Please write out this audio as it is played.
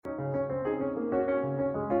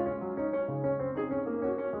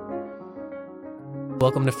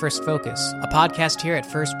Welcome to First Focus, a podcast here at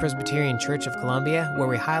First Presbyterian Church of Columbia, where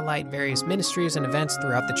we highlight various ministries and events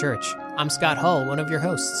throughout the church. I'm Scott Hull, one of your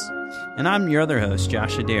hosts. And I'm your other host,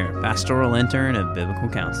 Josh Adair, pastoral intern of Biblical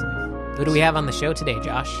Counseling. Who do we have on the show today,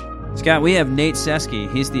 Josh? Scott, we have Nate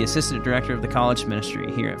Seske. He's the assistant director of the college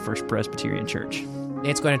ministry here at First Presbyterian Church.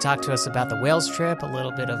 Nate's going to talk to us about the Wales trip, a little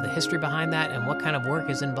bit of the history behind that, and what kind of work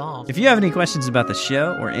is involved. If you have any questions about the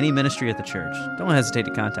show or any ministry at the church, don't hesitate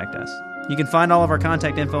to contact us. You can find all of our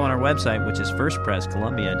contact info on our website, which is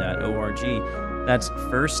firstprescolumbia.org. That's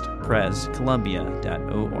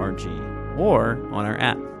firstprescolumbia.org, or on our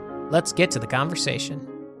app. Let's get to the conversation.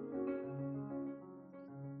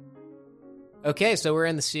 Okay, so we're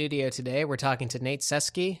in the studio today. We're talking to Nate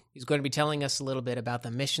Seske. He's going to be telling us a little bit about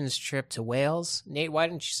the missions trip to Wales. Nate, why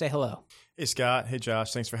don't you say hello? Hey, Scott. Hey,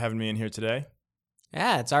 Josh. Thanks for having me in here today.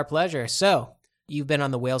 Yeah, it's our pleasure. So, you've been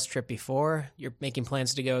on the Wales trip before. You're making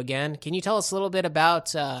plans to go again. Can you tell us a little bit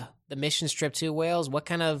about the missions trip to Wales? What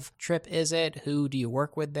kind of trip is it? Who do you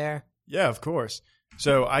work with there? Yeah, of course.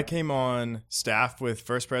 So I came on staff with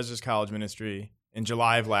First Pres College Ministry in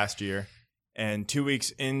July of last year. And 2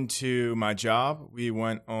 weeks into my job, we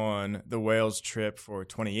went on the Wales trip for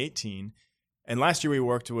 2018. And last year we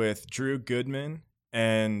worked with Drew Goodman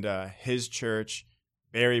and his church,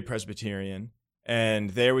 Barry Presbyterian. And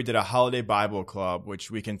there we did a holiday Bible club,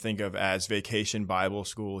 which we can think of as Vacation Bible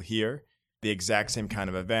School here. The exact same kind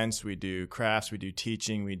of events. We do crafts, we do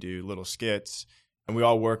teaching, we do little skits. And we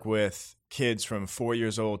all work with kids from 4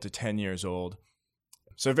 years old to 10 years old.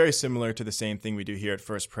 So very similar to the same thing we do here at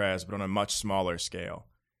First Pres, but on a much smaller scale.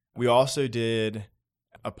 We also did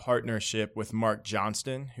a partnership with Mark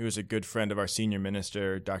Johnston, who is a good friend of our senior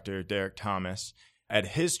minister, Dr. Derek Thomas, at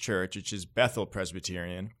his church, which is Bethel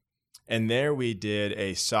Presbyterian. And there we did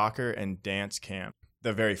a soccer and dance camp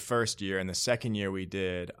the very first year. And the second year we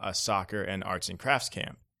did a soccer and arts and crafts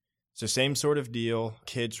camp. So same sort of deal,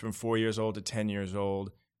 kids from 4 years old to 10 years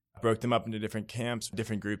old, broke them up into different camps,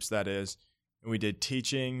 different groups that is. And we did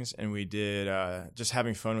teachings, and we did just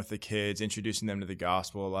having fun with the kids, introducing them to the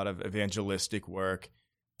gospel, a lot of evangelistic work.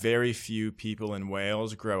 Very few people in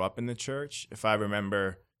Wales grow up in the church. If I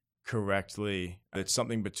remember correctly, it's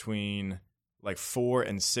something between like 4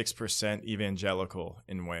 and 6% evangelical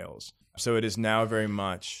in Wales. So it is now very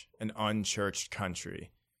much an unchurched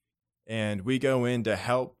country. And we go in to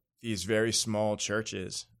help these very small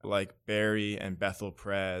churches like Barry and Bethel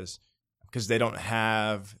Pres because they don't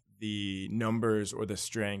have the numbers or the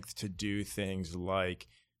strength to do things like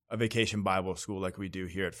a vacation Bible school like we do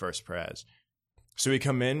here at First Pres. So we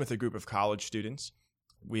come in with a group of college students.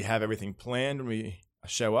 We have everything planned when we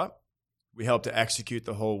show up. We help to execute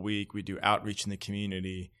the whole week. We do outreach in the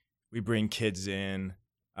community. We bring kids in.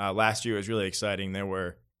 Last year was really exciting. There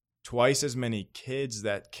were twice as many kids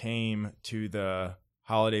that came to the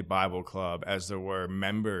Holiday Bible Club as there were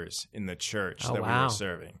members in the church we were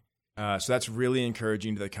serving. So that's really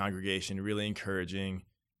encouraging to the congregation, really encouraging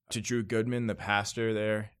to Drew Goodman, the pastor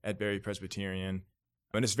there at Barry Presbyterian.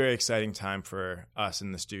 And it's a very exciting time for us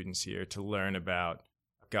and the students here to learn about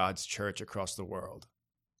God's church across the world.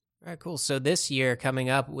 All right, cool. So this year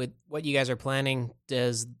coming up with what you guys are planning,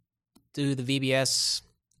 do the VBS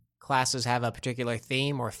classes have a particular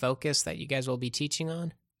theme or focus that you guys will be teaching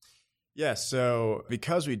on? Yes, so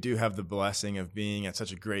because we do have the blessing of being at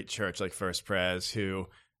such a great church like First Pres, who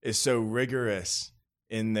is so rigorous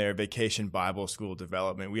in their vacation Bible school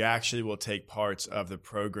development, we actually will take parts of the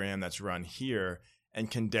program that's run here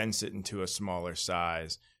and condense it into a smaller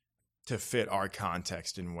size to fit our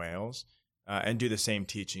context in Wales and do the same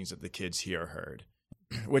teachings that the kids here heard,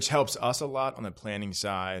 which helps us a lot on the planning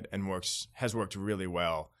side and has worked really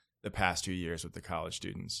well the past 2 years with the college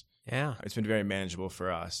students. Yeah. It's been very manageable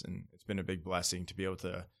for us, and it's been a big blessing to be able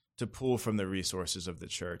to pull from the resources of the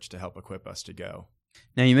church to help equip us to go.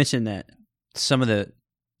 Now, you mentioned that some of the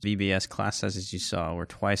VBS class sizes you saw were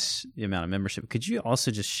twice the amount of membership. Could you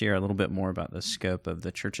also just share a little bit more about the scope of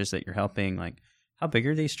the churches that you're helping? Like, how big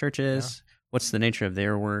are these churches? Yeah. What's the nature of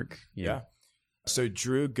their work? Yeah. So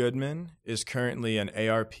Drew Goodman is currently an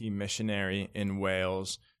ARP missionary in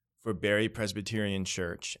Wales for Barry Presbyterian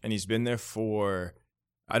Church. And he's been there for,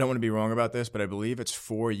 I don't want to be wrong about this, but I believe it's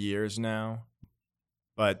 4 years now.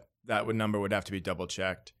 But that number would have to be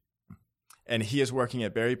double-checked. And he is working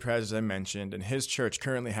at Barry Pres, as I mentioned, and his church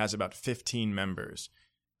currently has about 15 members.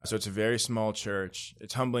 So it's a very small church.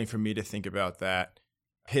 It's humbling for me to think about that.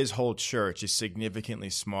 His whole church is significantly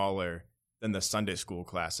smaller than the Sunday school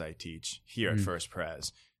class I teach here at First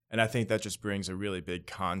Pres. And I think that just brings a really big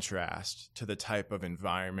contrast to the type of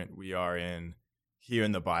environment we are in here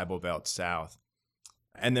in the Bible Belt South.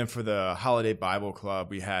 And then for the Holiday Bible Club,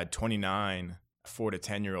 we had 29 4 to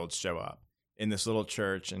 10-year-olds show up in this little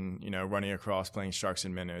church and, running across playing sharks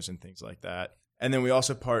and minnows and things like that. And then we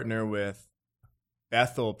also partner with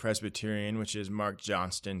Bethel Presbyterian, which is Mark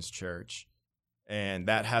Johnston's church. And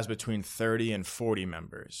that has between 30 and 40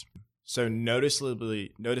 members. So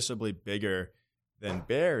noticeably bigger than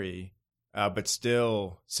Barry, but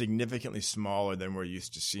still significantly smaller than we're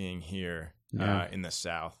used to seeing here in the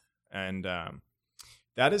South. And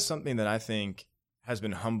that is something that I think has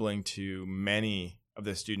been humbling to many of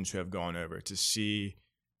the students who have gone over, to see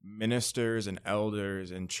ministers and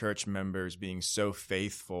elders and church members being so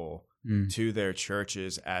faithful to their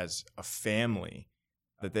churches as a family,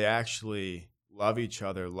 that they actually love each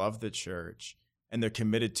other, love the church, and they're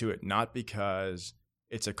committed to it, not because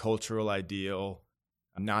it's a cultural ideal,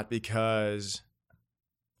 not because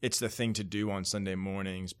it's the thing to do on Sunday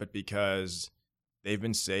mornings, but because they've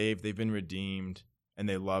been saved, they've been redeemed, and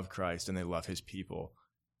they love Christ and they love his people.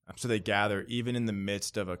 So they gather even in the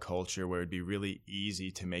midst of a culture where it'd be really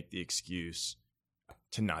easy to make the excuse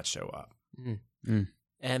to not show up.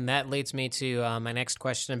 And that leads me to my next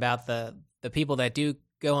question about the people that do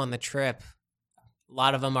go on the trip. A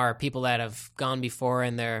lot of them are people that have gone before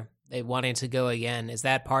and they wanting to go again. Is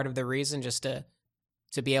that part of the reason, just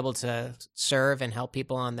to be able to serve and help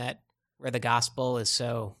people on that where the gospel is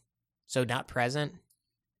so not present?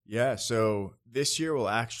 Yeah, so this year we'll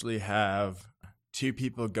actually have 2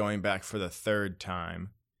 people going back for the 3rd time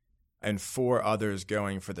and 4 others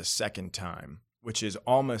going for the 2nd time, which is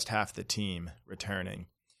almost half the team returning.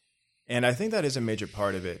 And I think that is a major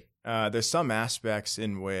part of it. There's some aspects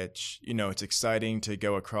in which, it's exciting to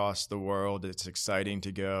go across the world. It's exciting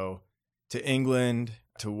to go to England,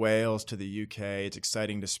 to Wales, to the UK. It's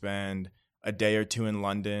exciting to spend a day or 2 in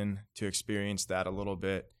London to experience that a little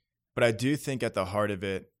bit. But I do think at the heart of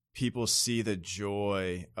it, people see the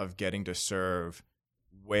joy of getting to serve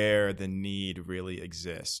where the need really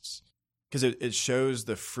exists, because it shows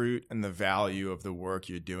the fruit and the value of the work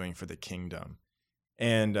you're doing for the kingdom.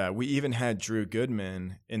 And we even had Drew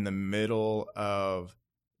Goodman in the middle of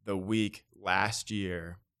the week last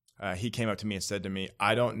year. He came up to me and said to me,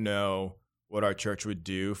 I don't know what our church would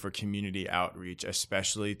do for community outreach,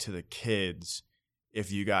 especially to the kids,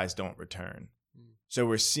 if you guys don't return. So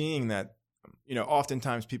we're seeing that,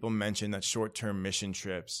 oftentimes people mention that short-term mission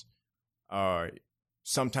trips are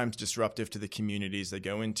sometimes disruptive to the communities they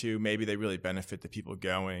go into. Maybe they really benefit the people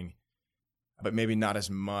going, but maybe not as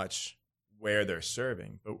much where they're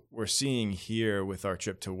serving. But we're seeing here with our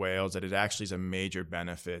trip to Wales that it actually is a major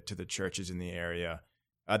benefit to the churches in the area,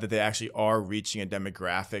 that they actually are reaching a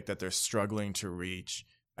demographic that they're struggling to reach,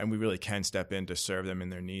 and we really can step in to serve them in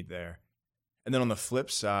their need there. And then on the flip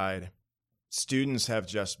side, students have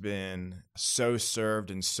just been so served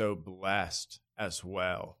and so blessed as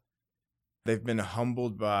well. They've been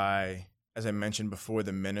humbled by, as I mentioned before,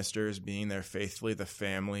 the ministers being there faithfully, the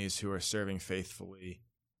families who are serving faithfully,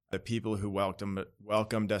 the people who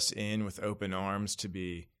welcomed us in with open arms to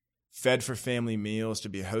be fed for family meals, to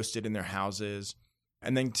be hosted in their houses,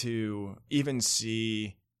 and then to even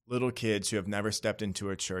see little kids who have never stepped into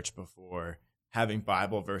a church before having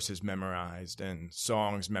Bible verses memorized and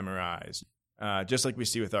songs memorized, just like we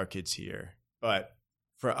see with our kids here. But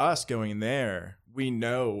for us going there, we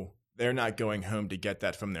know they're not going home to get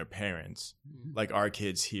that from their parents like our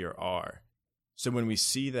kids here are. So when we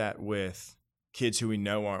see that with kids who we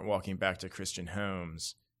know aren't walking back to Christian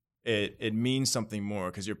homes, it means something more,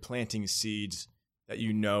 because you're planting seeds that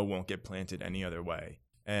won't get planted any other way.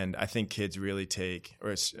 And I think kids really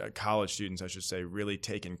college students, I should say, really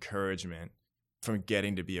take encouragement from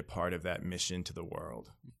getting to be a part of that mission to the world.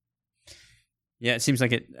 Yeah, it seems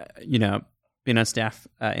like it, being on staff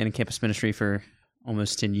in a campus ministry for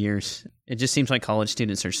almost 10 years, it just seems like college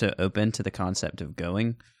students are so open to the concept of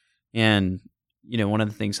going. And, one of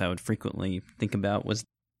the things I would frequently think about was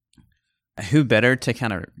who better to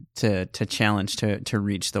kind of to challenge to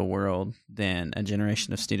reach the world than a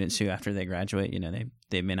generation of students who, after they graduate,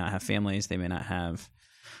 they may not have families, they may not have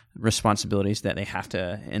responsibilities that they have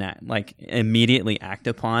to immediately act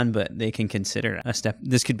upon, but they can consider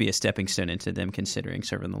this could be a stepping stone into them considering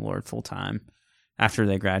serving the Lord full time after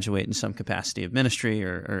they graduate in some capacity of ministry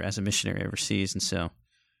or as a missionary overseas. And so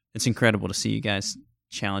it's incredible to see you guys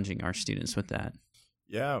challenging our students with that.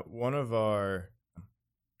 Yeah, one of our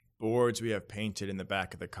boards we have painted in the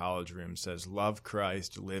back of the college room says, "Love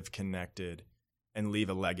Christ, live connected, and leave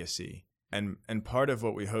a legacy." And part of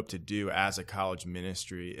what we hope to do as a college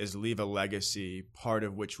ministry is leave a legacy, part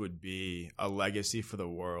of which would be a legacy for the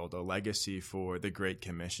world, a legacy for the Great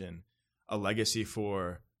Commission, a legacy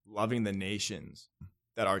for loving the nations,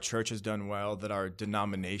 that our church has done well, that our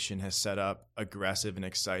denomination has set up aggressive and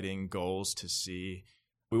exciting goals to see.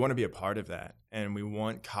 We want to be a part of that. And we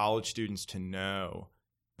want college students to know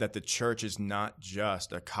that the church is not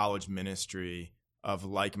just a college ministry of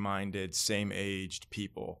like-minded, same-aged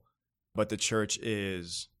people, but the church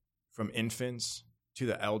is from infants to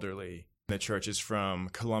the elderly. The church is from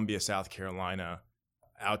Columbia, South Carolina,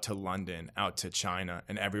 out to London, out to China,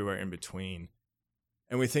 and everywhere in between.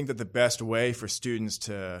 And we think that the best way for students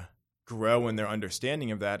to grow in their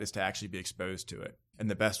understanding of that is to actually be exposed to it. And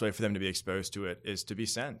the best way for them to be exposed to it is to be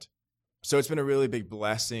sent. So it's been a really big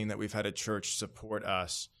blessing that we've had a church support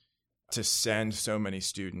us to send so many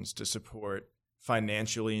students, to support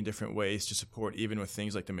financially in different ways, to support even with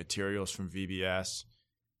things like the materials from VBS,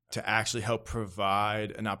 to actually help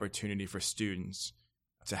provide an opportunity for students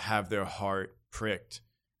to have their heart pricked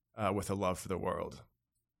with a love for the world.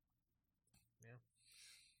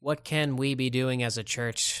 What can we be doing as a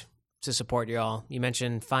church to support you all? You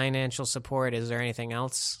mentioned financial support. Is there anything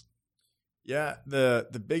else? Yeah,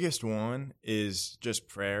 the biggest one is just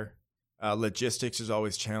prayer. Logistics is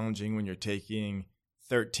always challenging when you're taking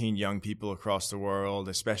 13 young people across the world,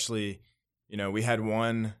 especially, we had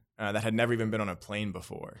one that had never even been on a plane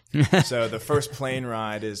before. So the first plane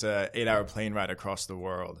ride is an 8-hour plane ride across the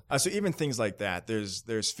world. So even things like that,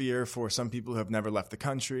 there's fear for some people who have never left the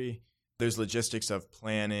country. There's logistics of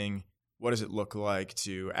planning. What does it look like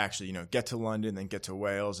to actually, get to London, then get to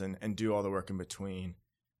Wales and do all the work in between?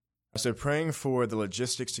 So praying for the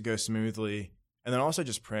logistics to go smoothly, and then also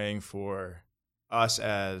just praying for us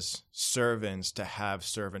as servants to have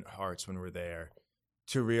servant hearts when we're there,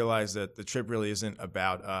 to realize that the trip really isn't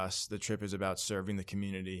about us. The trip is about serving the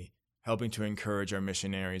community, helping to encourage our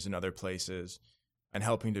missionaries in other places, and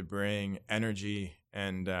helping to bring energy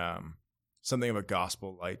and something of a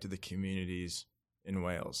gospel light to the communities in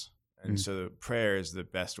Wales. And so prayer is the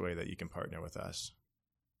best way that you can partner with us.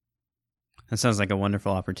 That sounds like a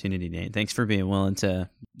wonderful opportunity, Nate. Thanks for being willing to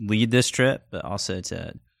lead this trip, but also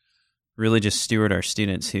to really just steward our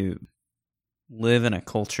students who live in a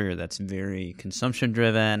culture that's very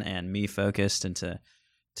consumption-driven and me-focused, and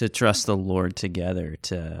to trust the Lord together,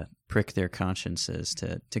 to prick their consciences,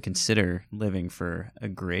 to consider living for a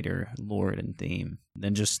greater Lord and theme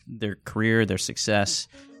than just their career, their success,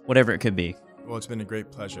 whatever it could be. Well, it's been a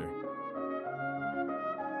great pleasure.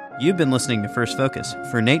 You've been listening to First Focus.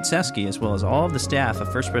 For Nate Seski, as well as all of the staff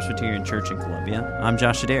of First Presbyterian Church in Columbia, I'm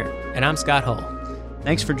Josh Adair. And I'm Scott Hull.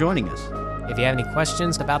 Thanks for joining us. If you have any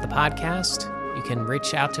questions about the podcast, you can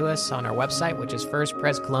reach out to us on our website, which is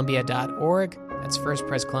firstprescolumbia.org. That's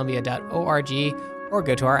firstprescolumbia.org, or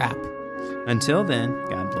go to our app. Until then,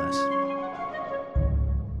 God bless.